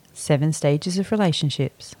7 stages of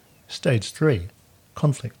relationships. Stage 3,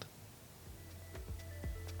 conflict.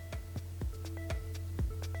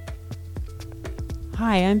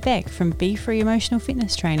 Hi, I'm Beck from Be Free Emotional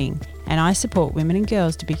Fitness Training, and I support women and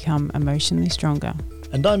girls to become emotionally stronger.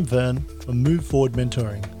 And I'm Vern from Move Forward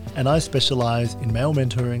Mentoring, and I specialise in male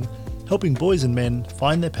mentoring, helping boys and men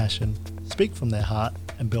find their passion, speak from their heart,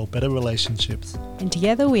 and build better relationships. And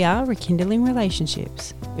together we are Rekindling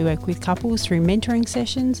Relationships. We work with couples through mentoring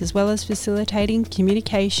sessions as well as facilitating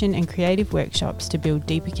communication and creative workshops to build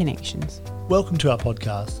deeper connections. Welcome to our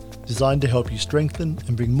podcast, designed to help you strengthen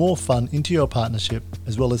and bring more fun into your partnership,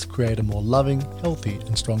 as well as create a more loving, healthy,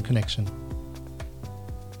 and strong connection.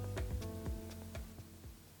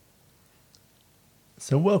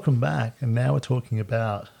 So welcome back, and now we're talking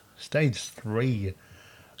about stage 3,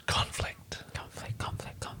 conflict.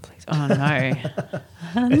 Conflict. Oh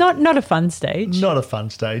no. Not a fun stage. Not a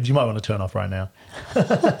fun stage. You might want to turn off right now.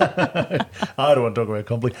 I don't want to talk about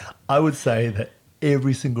conflict. I would say that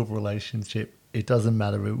every single relationship, it doesn't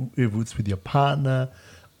matter if it's with your partner,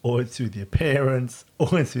 or it's with your parents,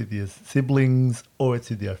 or it's with your siblings, or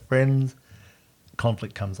it's with your friends,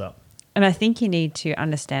 conflict comes up. And I think you need to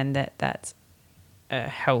understand that that's a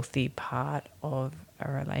healthy part of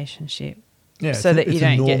a relationship. Yeah, so that you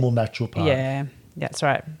don't a normal, get, natural part. Yeah, that's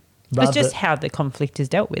right. It's just how the conflict is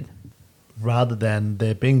dealt with. Rather than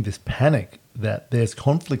there being this panic that there's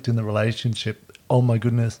conflict in the relationship, oh my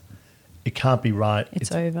goodness, it can't be right.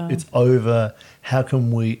 It's over. It's over. How can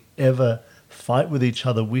we ever fight with each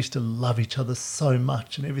other? We used to love each other so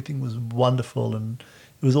much and everything was wonderful and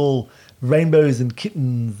it was all rainbows and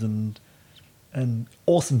kittens and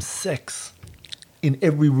awesome sex in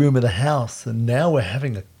every room of the house. And now we're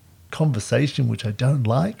having a conversation which I don't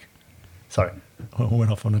like. Sorry, I went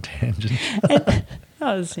off on a tangent.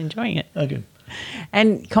 I was enjoying it. Okay.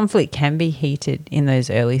 And conflict can be heated in those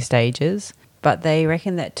early stages, but they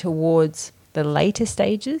reckon that towards the later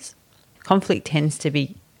stages, conflict tends to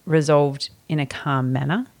be resolved in a calm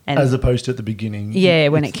manner. And as opposed to at the beginning. Yeah,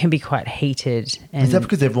 when it can be quite heated. And is that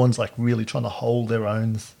because everyone's like really trying to hold their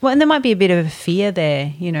own? Well, and there might be a bit of a fear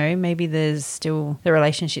there, you know, maybe there's still, the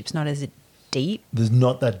relationship's not as deep. There's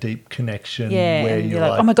not that deep connection. Yeah, where and you're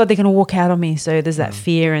like, oh my God, they're going to walk out on me. So there's that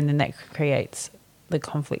fear, and then that creates the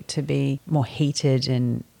conflict to be more heated,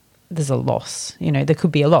 and there's a loss. You know, there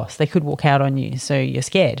could be a loss. They could walk out on you, so you're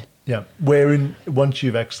scared. Yeah, wherein once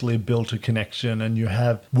you've actually built a connection and you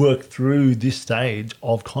have worked through this stage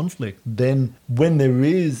of conflict, then when there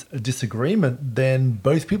is a disagreement, then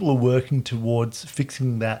both people are working towards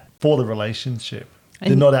fixing that for the relationship.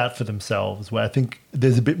 They're not out for themselves, where I think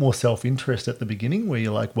there's a bit more self-interest at the beginning where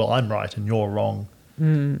you're like, well, I'm right and you're wrong.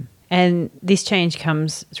 And this change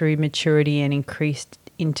comes through maturity and increased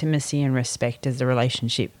intimacy and respect as the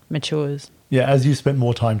relationship matures. Yeah, as you spend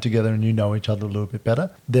more time together and you know each other a little bit better,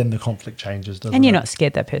 then the conflict changes, doesn't it? And you're not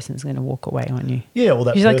scared that person's going to walk away on you. Yeah,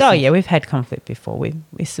 well, You're like, oh yeah, we've had conflict before.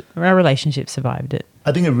 Our relationship survived it.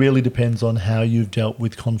 I think it really depends on how you've dealt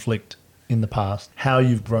with conflict in the past, how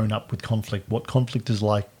you've grown up with conflict, what conflict is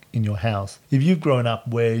like in your house. If you've grown up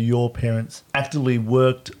where your parents actively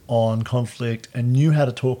worked on conflict and knew how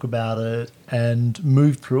to talk about it and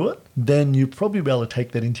move through it, then you'll probably be able to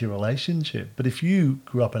take that into your relationship. But if you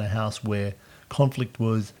grew up in a house where conflict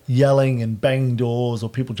was yelling and banging doors, or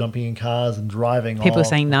people jumping in cars and driving off, people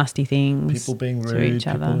saying nasty things, people being rude, to each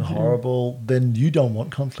people other, being horrible, then you don't want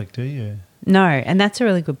conflict, do you? No, and that's a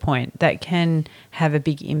really good point. That can have a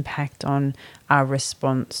big impact on our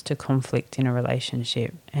response to conflict in a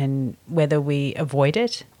relationship, and whether we avoid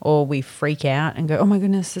it or we freak out and go, oh my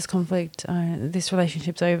goodness, this conflict, this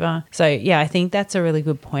relationship's over. So yeah, I think that's a really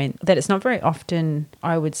good point, that it's not very often,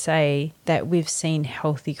 I would say, that we've seen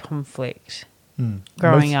healthy conflict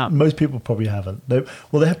growing up. Most people probably haven't. They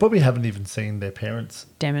probably haven't even seen their parents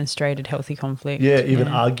demonstrated healthy conflict. Yeah, even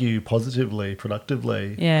argue positively,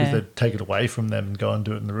 productively. Yeah. Because they'd take it away from them and go and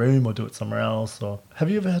do it in the room or do it somewhere else. Or have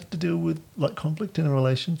you ever had to deal with like conflict in a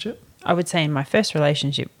relationship? I would say in my first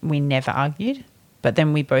relationship, we never argued, but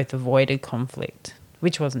then we both avoided conflict,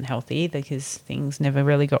 which wasn't healthy either because things never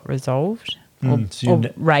really got resolved. Or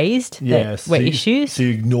raised that were issues. So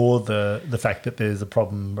you ignore the fact that there's a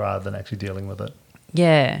problem rather than actually dealing with it.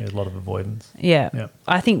 Yeah. There's a lot of avoidance. Yeah.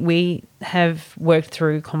 I think we have worked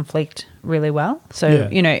through conflict really well. So,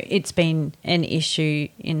 you know, it's been an issue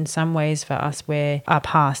in some ways for us where our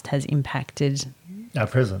past has impacted our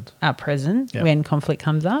present when conflict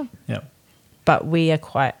comes up. Yeah. But we are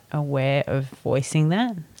quite aware of voicing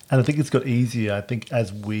that. And I think it's got easier, I think,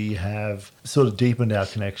 as we have sort of deepened our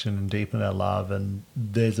connection and deepened our love, and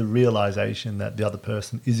there's a realisation that the other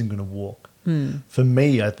person isn't going to walk. For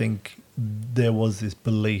me, I think there was this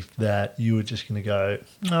belief that you were just going to go,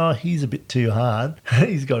 oh, he's a bit too hard.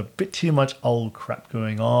 He's got a bit too much old crap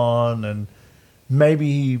going on. And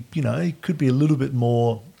maybe, he could be a little bit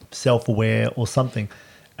more self-aware or something.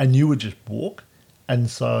 And you would just walk. And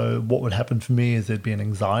so what would happen for me is there'd be an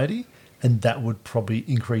anxiety, and that would probably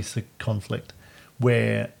increase the conflict.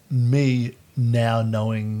 Where me now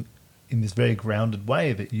knowing in this very grounded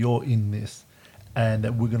way that you're in this and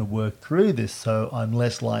that we're going to work through this, so I'm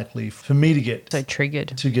less likely for me to get so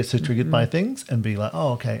triggered by things and be like,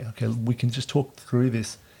 oh, okay, we can just talk through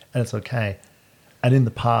this and it's okay. And in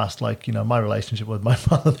the past, my relationship with my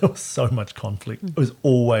mother, there was so much conflict. It was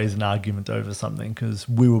always an argument over something because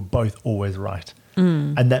we were both always right.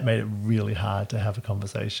 And that made it really hard to have a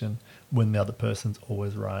conversation when the other person's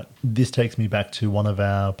always right. This takes me back to one of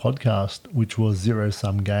our podcasts, which was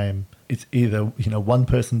zero-sum game. It's either, one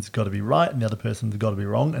person's got to be right and the other person's got to be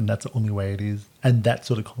wrong, and that's the only way it is. And that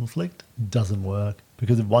sort of conflict doesn't work,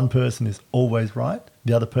 because if one person is always right,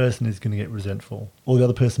 the other person is going to get resentful, or the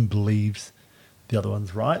other person believes the other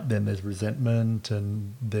one's right, then there's resentment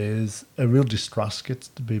and there's a real distrust gets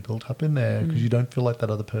to be built up in there because you don't feel like that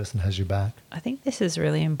other person has your back. I think this is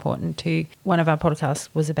really important too. One of our podcasts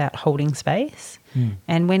was about holding space.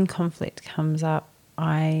 And when conflict comes up,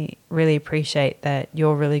 I really appreciate that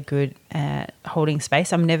you're really good at holding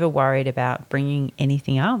space. I'm never worried about bringing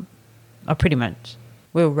anything up. I pretty much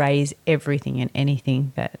will raise everything and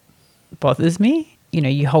anything that bothers me.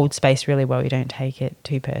 You hold space really well. You don't take it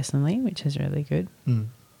too personally, which is really good.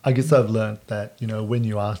 I guess I've learned that, when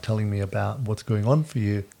you are telling me about what's going on for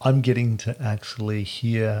you, I'm getting to actually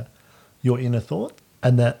hear your inner thought,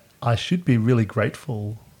 and that I should be really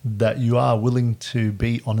grateful that you are willing to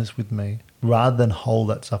be honest with me rather than hold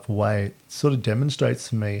that stuff away. It sort of demonstrates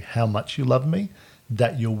to me how much you love me,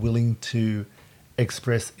 that you're willing to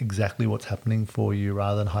express exactly what's happening for you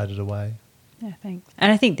rather than hide it away. Yeah, thanks.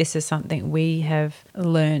 And I think this is something we have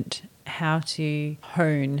learnt how to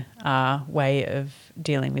hone our way of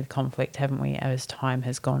dealing with conflict, haven't we, as time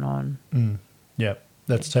has gone on? Yeah,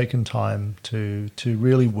 that's taken time to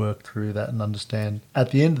really work through that and understand.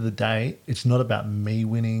 At the end of the day, it's not about me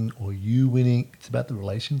winning or you winning. It's about the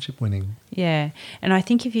relationship winning. Yeah. And I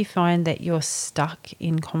think if you find that you're stuck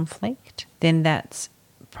in conflict, then that's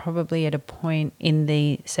probably at a point in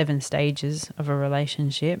the 7 stages of a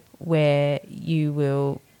relationship where you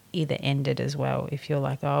will either end it as well. If you're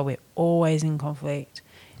like, oh, we're always in conflict,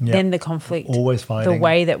 then the conflict, always fighting, the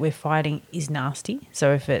way that we're fighting is nasty.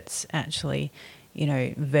 So if it's actually,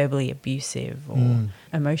 verbally abusive or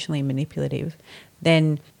emotionally manipulative,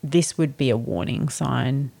 then this would be a warning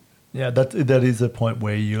sign. Yeah, that is a point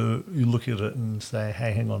where you look at it and say,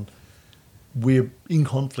 hey, hang on, we're in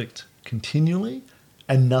conflict continually,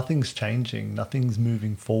 and nothing's changing, nothing's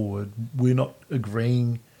moving forward. We're not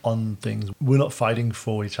agreeing on things. We're not fighting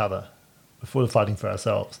for each other. We're fighting for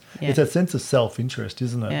ourselves. Yeah. It's that sense of self-interest,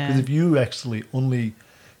 isn't it? Because if you actually only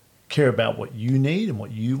care about what you need and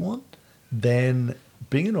what you want, then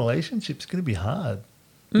being in a relationship is going to be hard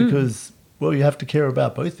because, you have to care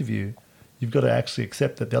about both of you. You've got to actually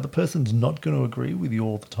accept that the other person's not going to agree with you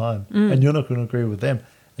all the time and you're not going to agree with them.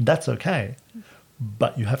 And that's okay.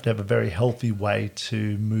 But you have to have a very healthy way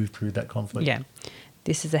to move through that conflict. Yeah,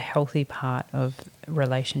 this is a healthy part of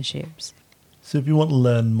relationships. So if you want to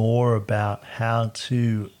learn more about how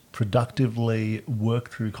to productively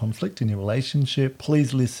work through conflict in your relationship,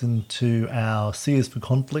 please listen to our C is for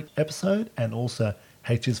Conflict episode and also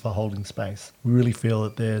H is for Holding Space. We really feel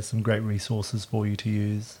that there's some great resources for you to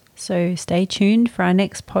use. So stay tuned for our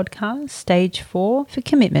next podcast, Stage 4 for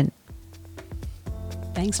Commitment.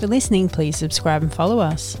 Thanks for listening. Please subscribe and follow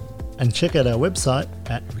us. And check out our website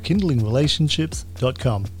at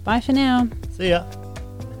rekindlingrelationships.com. Bye for now. See ya.